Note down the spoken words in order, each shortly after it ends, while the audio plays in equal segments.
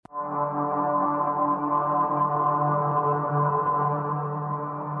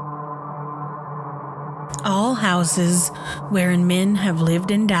houses wherein men have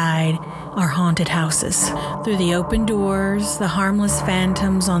lived and died are haunted houses. Through the open doors, the harmless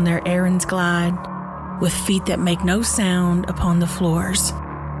phantoms on their errands glide, with feet that make no sound upon the floors.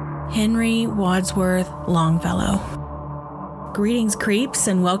 Henry Wadsworth Longfellow. Greetings, creeps,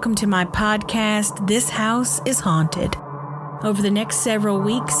 and welcome to my podcast, This House is Haunted. Over the next several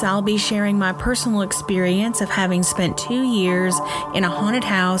weeks, I'll be sharing my personal experience of having spent 2 years in a haunted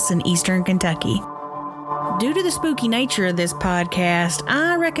house in eastern Kentucky. Due to the spooky nature of this podcast,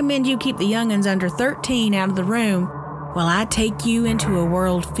 I recommend you keep the young'uns under 13 out of the room while I take you into a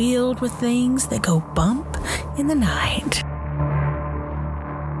world filled with things that go bump in the night.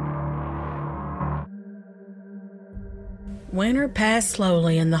 Winter passed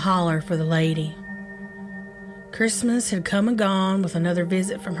slowly in the holler for the lady. Christmas had come and gone with another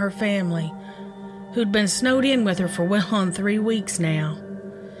visit from her family, who'd been snowed in with her for well on 3 weeks now.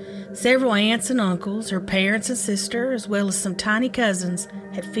 Several aunts and uncles, her parents and sister, as well as some tiny cousins,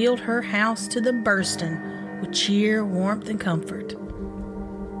 had filled her house to the bursting with cheer, warmth, and comfort.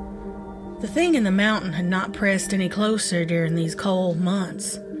 The thing in the mountain had not pressed any closer during these cold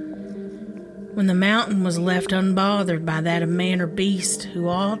months. When the mountain was left unbothered by that of man or beast, who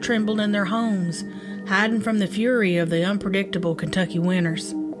all trembled in their homes, hiding from the fury of the unpredictable Kentucky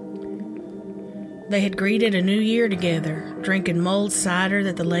winters. They had greeted a new year together, drinking mulled cider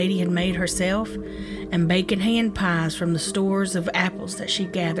that the lady had made herself, and baking hand pies from the stores of apples that she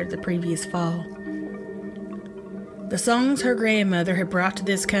gathered the previous fall. The songs her grandmother had brought to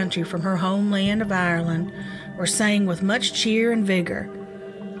this country from her homeland of Ireland were sang with much cheer and vigor,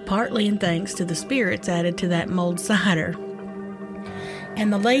 partly in thanks to the spirits added to that mulled cider.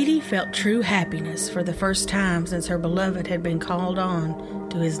 And the lady felt true happiness for the first time since her beloved had been called on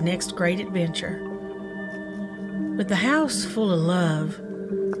to his next great adventure. With the house full of love,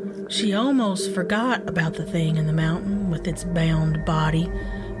 she almost forgot about the thing in the mountain with its bound body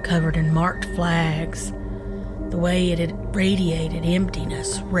covered in marked flags, the way it had radiated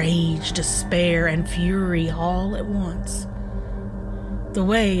emptiness, rage, despair, and fury all at once, the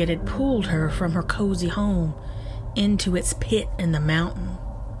way it had pulled her from her cozy home into its pit in the mountain.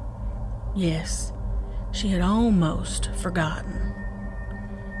 Yes, she had almost forgotten.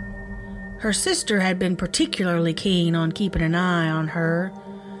 Her sister had been particularly keen on keeping an eye on her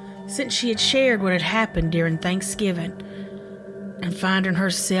since she had shared what had happened during Thanksgiving, and finding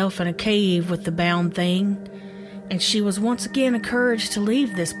herself in a cave with the bound thing, and she was once again encouraged to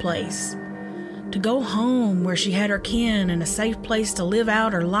leave this place, to go home where she had her kin and a safe place to live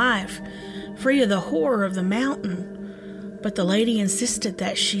out her life, free of the horror of the mountain. But the lady insisted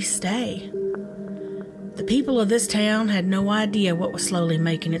that she stay. The people of this town had no idea what was slowly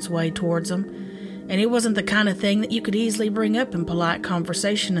making its way towards them, and it wasn't the kind of thing that you could easily bring up in polite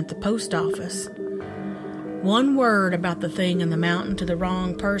conversation at the post office. One word about the thing in the mountain to the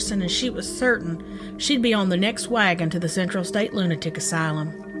wrong person, and she was certain she'd be on the next wagon to the Central State Lunatic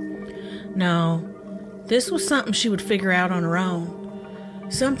Asylum. No, this was something she would figure out on her own,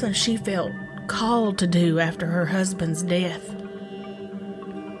 something she felt called to do after her husband's death.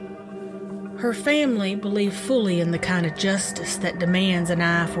 Her family believed fully in the kind of justice that demands an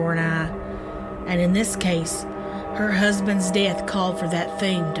eye for an eye, and in this case, her husband's death called for that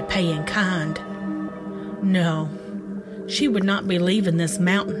thing to pay in kind. No, she would not be leaving this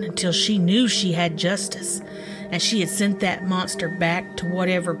mountain until she knew she had justice, and she had sent that monster back to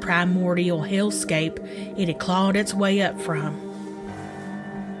whatever primordial hellscape it had clawed its way up from.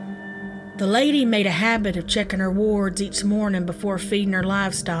 The lady made a habit of checking her wards each morning before feeding her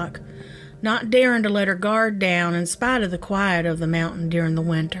livestock, not daring to let her guard down in spite of the quiet of the mountain during the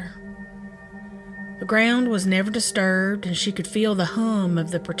winter. The ground was never disturbed, and she could feel the hum of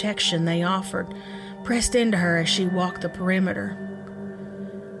the protection they offered pressed into her as she walked the perimeter.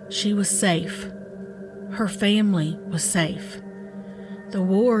 She was safe. Her family was safe. The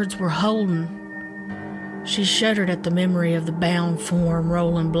wards were holding. She shuddered at the memory of the bound form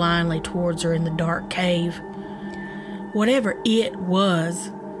rolling blindly towards her in the dark cave. Whatever it was,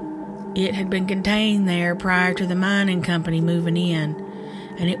 it had been contained there prior to the mining company moving in,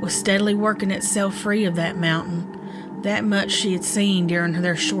 and it was steadily working itself free of that mountain. That much she had seen during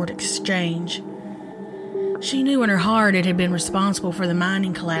their short exchange. She knew in her heart it had been responsible for the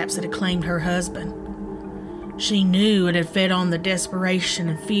mining collapse that had claimed her husband. She knew it had fed on the desperation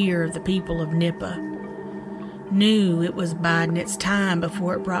and fear of the people of Nippa. Knew it was biding its time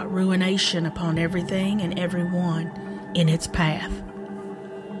before it brought ruination upon everything and everyone in its path.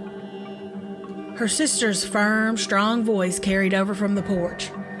 Her sister's firm, strong voice carried over from the porch.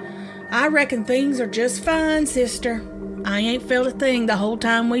 "I reckon things are just fine, sister. I ain't felt a thing the whole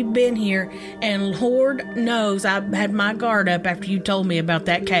time we've been here, and Lord knows I've had my guard up after you told me about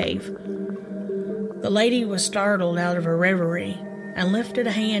that cave." The lady was startled out of her reverie and lifted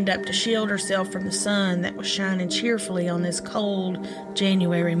a hand up to shield herself from the sun that was shining cheerfully on this cold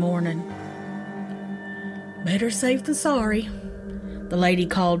January morning. "Better safe than sorry," the lady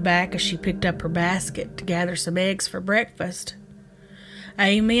called back as she picked up her basket to gather some eggs for breakfast.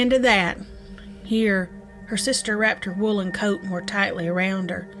 "Amen to that." Here, her sister wrapped her woolen coat more tightly around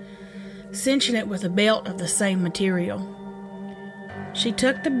her, cinching it with a belt of the same material. She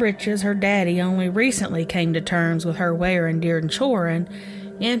tucked the breeches her daddy only recently came to terms with her wearing during chorin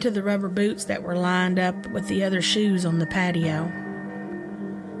into the rubber boots that were lined up with the other shoes on the patio.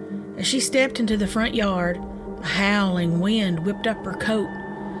 As she stepped into the front yard, a howling wind whipped up her coat,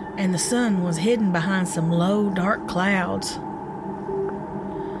 and the sun was hidden behind some low, dark clouds.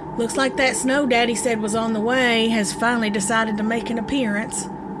 "Looks like that snow Daddy said was on the way has finally decided to make an appearance.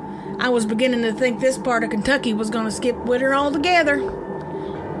 I was beginning to think this part of Kentucky was going to skip winter altogether."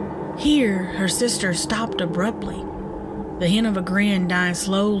 Here, her sister stopped abruptly, the hint of a grin dying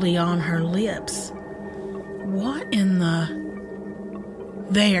slowly on her lips. What in the...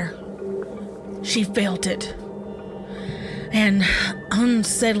 There. She felt it. An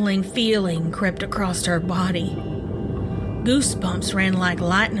unsettling feeling crept across her body. Goosebumps ran like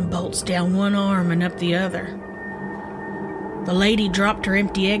lightning bolts down one arm and up the other. The lady dropped her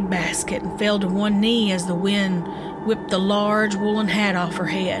empty egg basket and fell to one knee as the wind whipped the large woolen hat off her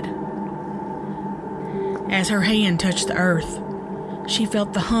head. As her hand touched the earth, she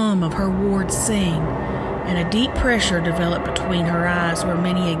felt the hum of her ward sing, and a deep pressure developed between her eyes where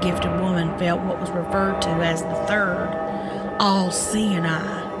many a gifted woman felt what was referred to as the third, all-seeing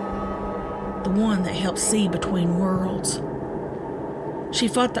eye, the one that helped see between worlds. She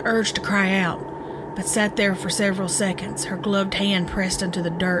fought the urge to cry out, but sat there for several seconds, her gloved hand pressed into the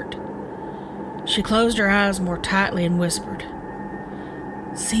dirt. She closed her eyes more tightly and whispered,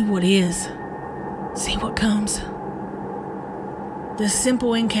 "See what is. See what comes." This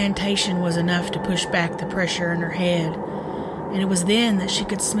simple incantation was enough to push back the pressure in her head, and it was then that she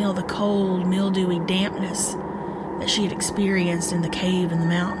could smell the cold, mildewy dampness that she had experienced in the cave in the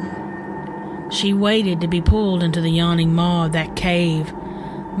mountain. She waited to be pulled into the yawning maw of that cave,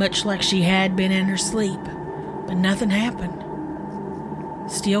 much like she had been in her sleep, but nothing happened.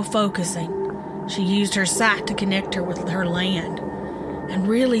 Still focusing, she used her sight to connect her with her land and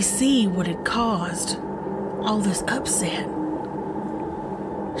really see what had caused all this upset.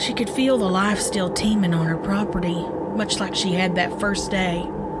 She could feel the life still teeming on her property, much like she had that first day.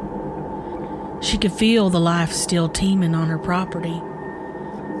 She could feel the life still teeming on her property.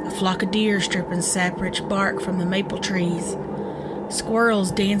 A flock of deer stripping sap-rich bark from the maple trees,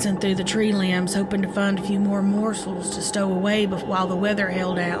 squirrels dancing through the tree limbs hoping to find a few more morsels to stow away while the weather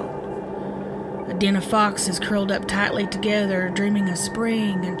held out. A den of foxes curled up tightly together, dreaming of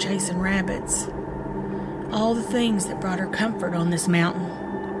spring and chasing rabbits. All the things that brought her comfort on this mountain.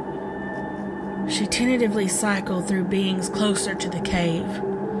 She tentatively cycled through beings closer to the cave,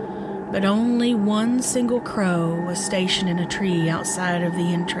 but only one single crow was stationed in a tree outside of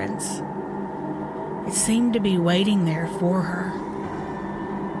the entrance. It seemed to be waiting there for her,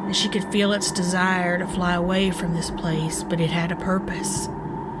 and she could feel its desire to fly away from this place, but it had a purpose.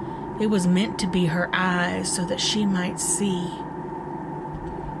 It was meant to be her eyes so that she might see.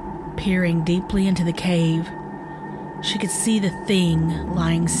 Peering deeply into the cave, she could see the thing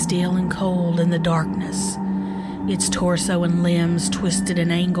lying still and cold in the darkness, its torso and limbs twisted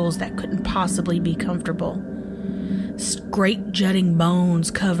in angles that couldn't possibly be comfortable. Great jutting bones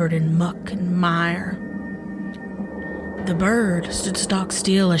covered in muck and mire. The bird stood stock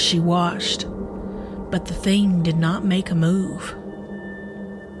still as she watched, but the thing did not make a move.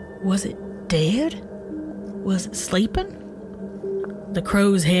 Was it dead? Was it sleeping? The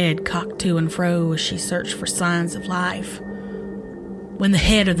crow's head cocked to and fro as she searched for signs of life. When the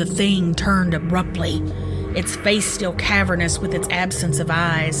head of the thing turned abruptly, its face still cavernous with its absence of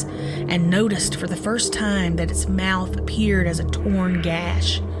eyes, and noticed for the first time that its mouth appeared as a torn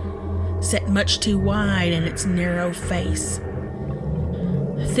gash, set much too wide in its narrow face.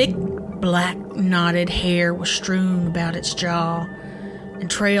 Thick, black, knotted hair was strewn about its jaw and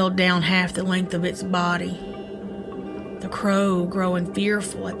trailed down half the length of its body. The crow, growing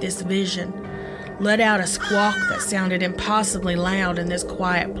fearful at this vision, let out a squawk that sounded impossibly loud in this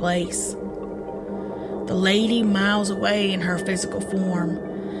quiet place. The lady, miles away in her physical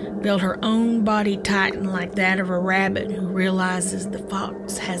form, felt her own body tighten like that of a rabbit who realizes the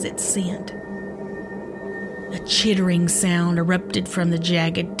fox has its scent. A chittering sound erupted from the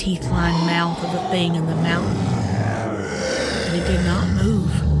jagged, teeth-lined mouth of the thing in the mountain. but it did not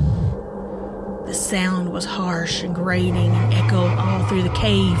move. The sound was harsh and grating and echoed all through the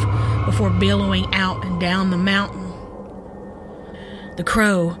cave before billowing out and down the mountain. The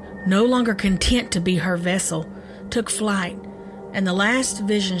crow, no longer content to be her vessel, took flight, and the last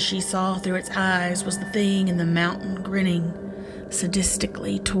vision she saw through its eyes was the thing in the mountain grinning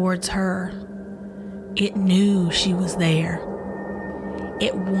sadistically towards her. It knew she was there.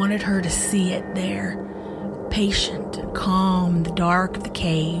 It wanted her to see it there, patient and calm in the dark of the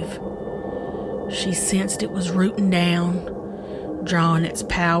cave. She sensed it was rooting down, drawing its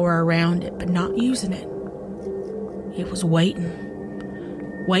power around it, but not using it. It was waiting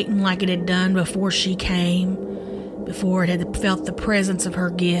like it had done before she came, before it had felt the presence of her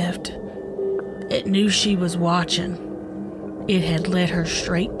gift. It knew she was watching. It had led her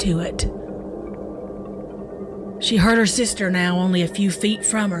straight to it. She heard her sister, now only a few feet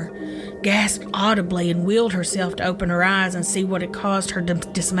from her, gasp audibly and willed herself to open her eyes and see what had caused her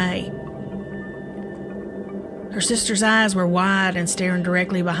dismay. Her sister's eyes were wide and staring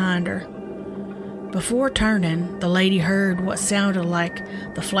directly behind her. Before turning, the lady heard what sounded like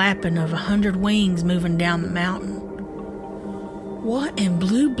the flapping of 100 wings moving down the mountain. What in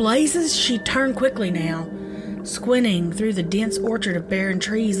blue blazes? She turned quickly now, squinting through the dense orchard of barren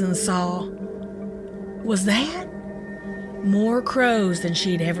trees, and saw... Was that? More crows than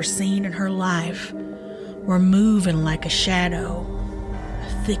she'd ever seen in her life were moving like a shadow,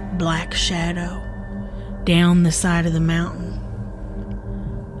 a thick black shadow, down the side of the mountain.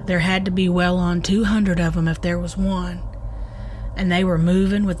 There had to be well on 200 of them if there was one, and they were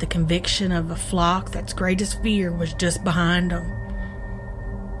moving with the conviction of a flock that's greatest fear was just behind them.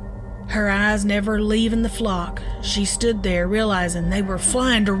 Her eyes never leaving the flock, she stood there realizing they were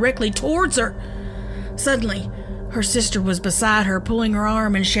flying directly towards her. Suddenly, her sister was beside her, pulling her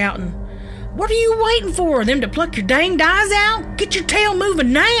arm and shouting, "What are you waiting for? Them to pluck your danged eyes out? Get your tail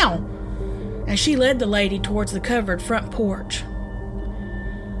moving now!" As she led the lady towards the covered front porch.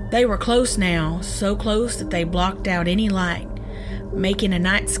 They were close now, so close that they blocked out any light, making a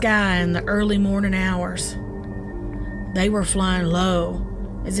night sky in the early morning hours. They were flying low,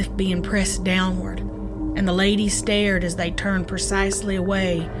 as if being pressed downward, and the lady stared as they turned precisely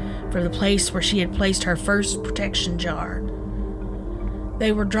away from the place where she had placed her first protection jar.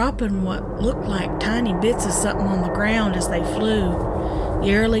 They were dropping what looked like tiny bits of something on the ground as they flew,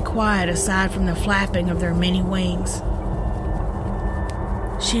 eerily quiet aside from the flapping of their many wings.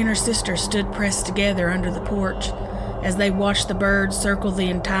 She and her sister stood pressed together under the porch as they watched the birds circle the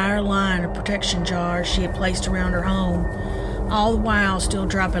entire line of protection jars she had placed around her home, all the while still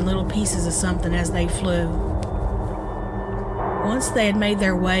dropping little pieces of something as they flew. Once they had made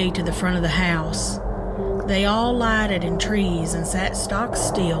their way to the front of the house, they all lighted in trees and sat stock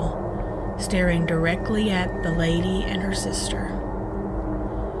still, staring directly at the lady and her sister.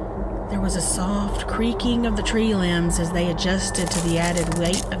 There was a soft creaking of the tree limbs as they adjusted to the added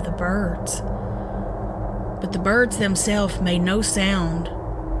weight of the birds. But the birds themselves made no sound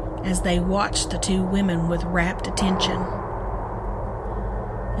as they watched the two women with rapt attention.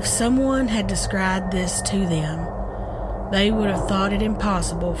 If someone had described this to them, they would have thought it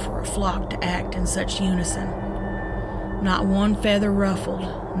impossible for a flock to act in such unison. Not one feather ruffled,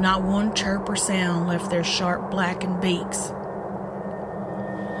 not one chirp or sound left their sharp blackened beaks.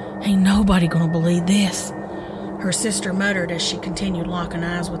 "Ain't nobody gonna believe this," her sister muttered as she continued locking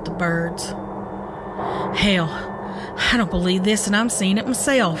eyes with the birds. "Hell, I don't believe this, and I'm seeing it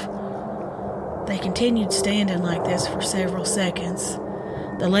myself." They continued standing like this for several seconds,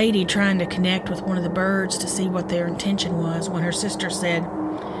 the lady trying to connect with one of the birds to see what their intention was, when her sister said,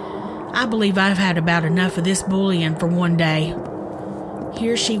 "I believe I've had about enough of this bullying for one day."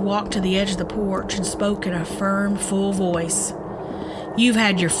 Here she walked to the edge of the porch and spoke in a firm, full voice. "You've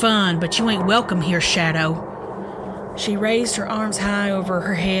had your fun, but you ain't welcome here, Shadow." She raised her arms high over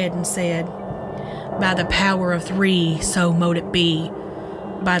her head and said, "By the power of 3, so mote it be.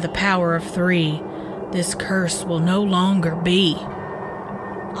 By the power of 3, this curse will no longer be."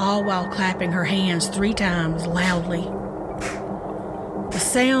 All while clapping her hands 3 times loudly. The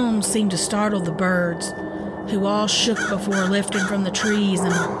sound seemed to startle the birds, who all shook before lifting from the trees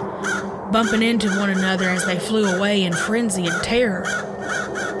and bumping into one another as they flew away in frenzy and terror.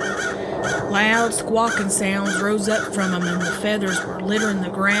 Loud squawking sounds rose up from them, and the feathers were littering the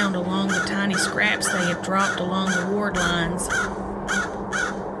ground along the tiny scraps they had dropped along the ward lines.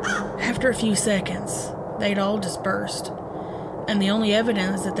 After a few seconds, they'd all dispersed, and the only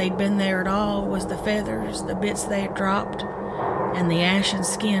evidence that they'd been there at all was the feathers, the bits they had dropped, and the ashen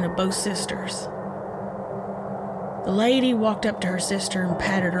skin of both sisters. The lady walked up to her sister and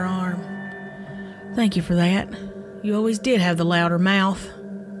patted her arm. "Thank you for that. You always did have the louder mouth."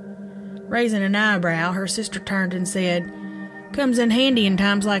 Raising an eyebrow, her sister turned and said, "Comes in handy in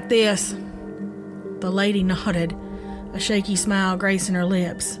times like this." The lady nodded, a shaky smile gracing her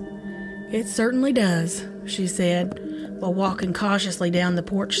lips. "It certainly does," she said, while walking cautiously down the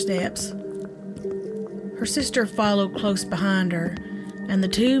porch steps. Her sister followed close behind her, and the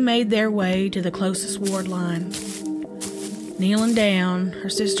two made their way to the closest ward line. Kneeling down, her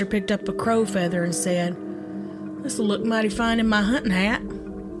sister picked up a crow feather and said, "This'll look mighty fine in my hunting hat,"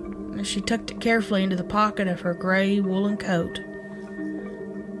 and she tucked it carefully into the pocket of her gray woolen coat.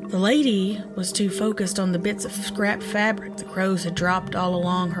 The lady was too focused on the bits of scrap fabric the crows had dropped all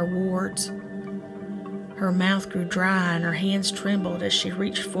along her wards. Her mouth grew dry and her hands trembled as she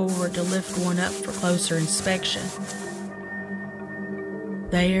reached forward to lift one up for closer inspection.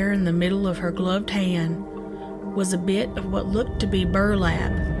 There, in the middle of her gloved hand, was a bit of what looked to be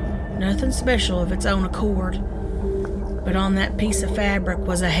burlap, nothing special of its own accord. But on that piece of fabric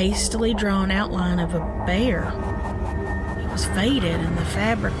was a hastily drawn outline of a bear. It was faded and the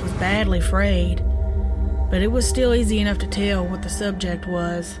fabric was badly frayed, but it was still easy enough to tell what the subject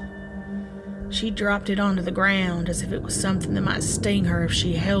was. She dropped it onto the ground as if it was something that might sting her if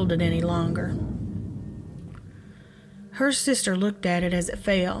she held it any longer. Her sister looked at it as it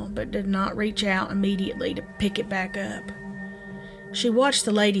fell, but did not reach out immediately to pick it back up. She watched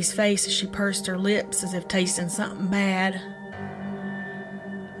the lady's face as she pursed her lips as if tasting something bad.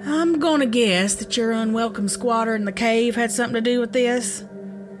 "I'm gonna guess that your unwelcome squatter in the cave had something to do with this?"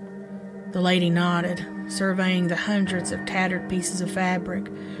 The lady nodded, surveying the hundreds of tattered pieces of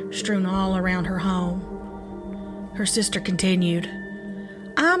fabric strewn all around her home. Her sister continued,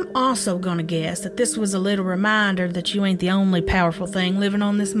 "I'm also gonna guess that this was a little reminder that you ain't the only powerful thing living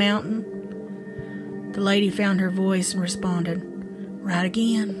on this mountain." The lady found her voice and responded, "Right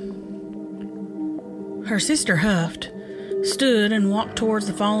again." Her sister huffed, stood and walked towards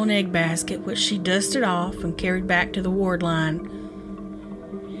the fallen egg basket, which she dusted off and carried back to the ward line.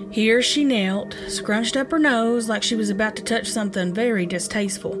 Here she knelt, scrunched up her nose like she was about to touch something very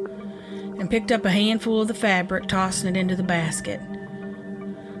distasteful, and picked up a handful of the fabric, tossing it into the basket.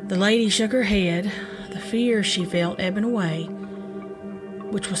 The lady shook her head, the fear she felt ebbing away,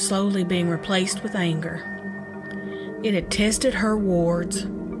 which was slowly being replaced with anger. It had tested her wards.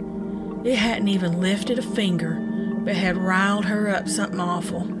 It hadn't even lifted a finger, but had riled her up something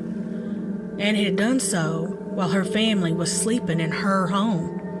awful. And it had done so while her family was sleeping in her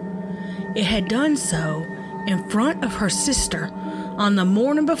home. It had done so in front of her sister on the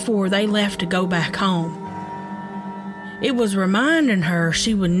morning before they left to go back home. It was reminding her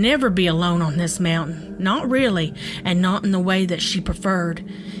she would never be alone on this mountain, not really, and not in the way that she preferred,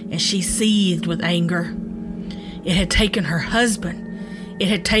 and she seethed with anger. It had taken her husband. It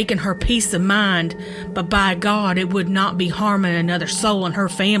had taken her peace of mind, but by God, it would not be harming another soul in her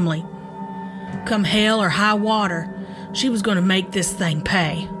family. Come hell or high water, she was going to make this thing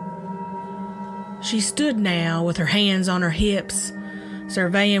pay. She stood now with her hands on her hips,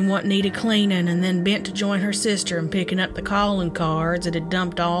 surveying what needed cleaning, and then bent to join her sister in picking up the calling cards that had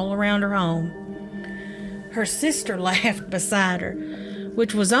dumped all around her home. Her sister laughed beside her,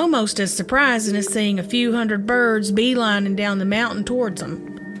 which was almost as surprising as seeing a few hundred birds beelining down the mountain towards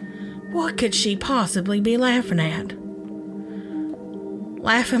them. What could she possibly be laughing at?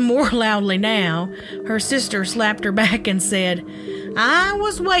 Laughing more loudly now, her sister slapped her back and said, "I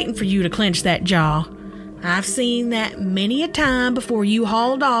was waiting for you to clench that jaw. I've seen that many a time before you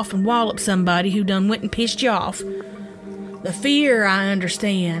hauled off and walloped somebody who done went and pissed you off. The fear, I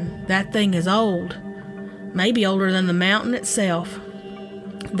understand. That thing is old. Maybe older than the mountain itself."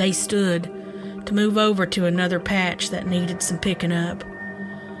 They stood to move over to another patch that needed some picking up.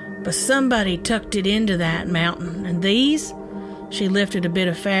 But somebody tucked it into that mountain, and these, she lifted a bit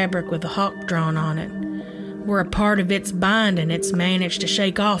of fabric with a hawk drawn on it, were a part of its binding it's managed to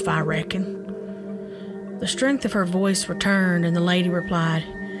shake off, I reckon. The strength of her voice returned, and the lady replied,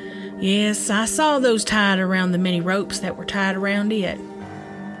 "Yes, I saw those tied around the many ropes that were tied around it."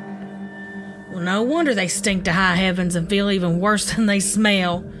 "Well, no wonder they stink to high heavens and feel even worse than they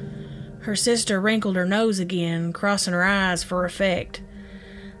smell." Her sister wrinkled her nose again, crossing her eyes for effect.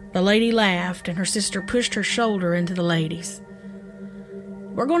 The lady laughed, and her sister pushed her shoulder into the lady's.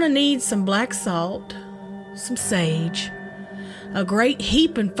 "We're going to need some black salt, some sage, a great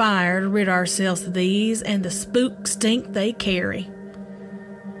heaping fire to rid ourselves of these and the spook stink they carry.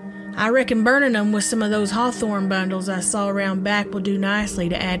 I reckon burning them with some of those hawthorn bundles I saw around back will do nicely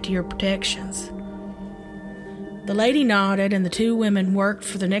to add to your protections." The lady nodded, and the two women worked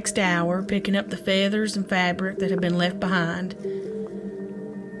for the next hour, picking up the feathers and fabric that had been left behind.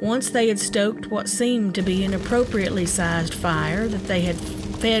 Once they had stoked what seemed to be an appropriately sized fire that they had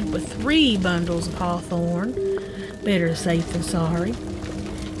fed with 3 bundles of hawthorn, better safe than sorry,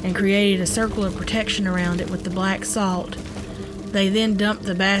 and created a circle of protection around it with the black salt, they then dumped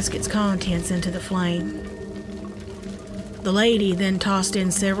the basket's contents into the flame. The lady then tossed in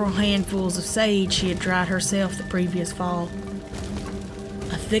several handfuls of sage she had dried herself the previous fall.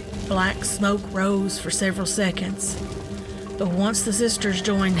 A thick black smoke rose for several seconds, but once the sisters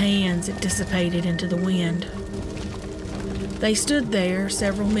joined hands, it dissipated into the wind. They stood there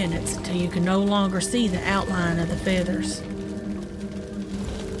several minutes until you could no longer see the outline of the feathers.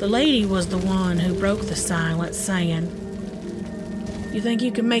 The lady was the one who broke the silence, saying, "You think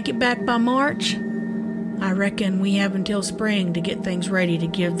you can make it back by March? I reckon we have until spring to get things ready to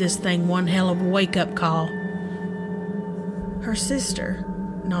give this thing one hell of a wake-up call." Her sister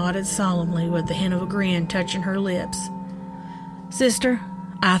nodded solemnly with the hint of a grin touching her lips. "Sister,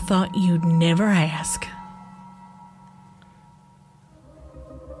 I thought you'd never ask."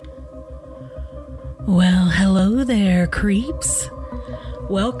 Well, hello there, creeps.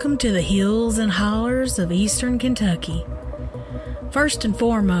 Welcome to the hills and hollers of eastern Kentucky. First and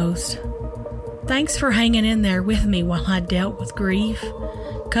foremost, thanks for hanging in there with me while I dealt with grief,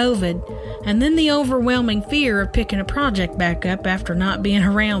 COVID, and then the overwhelming fear of picking a project back up after not being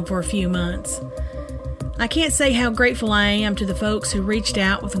around for a few months. I can't say how grateful I am to the folks who reached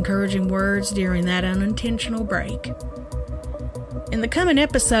out with encouraging words during that unintentional break. In the coming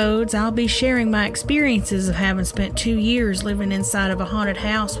episodes, I'll be sharing my experiences of having spent 2 years living inside of a haunted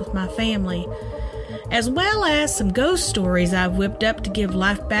house with my family, as well as some ghost stories I've whipped up to give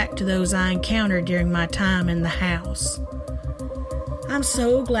life back to those I encountered during my time in the house. I'm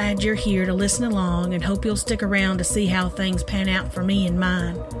so glad you're here to listen along and hope you'll stick around to see how things pan out for me and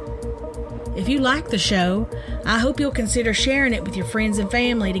mine. If you like the show, I hope you'll consider sharing it with your friends and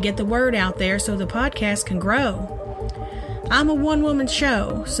family to get the word out there so the podcast can grow. I'm a one-woman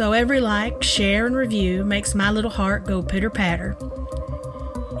show, so every like, share, and review makes my little heart go pitter-patter.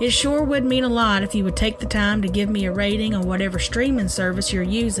 It sure would mean a lot if you would take the time to give me a rating on whatever streaming service you're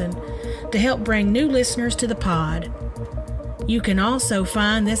using to help bring new listeners to the pod. You can also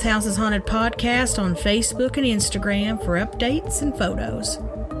find This House is Haunted podcast on Facebook and Instagram for updates and photos.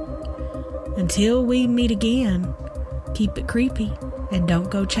 Until we meet again, keep it creepy and don't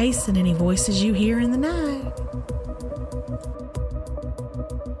go chasing any voices you hear in the night.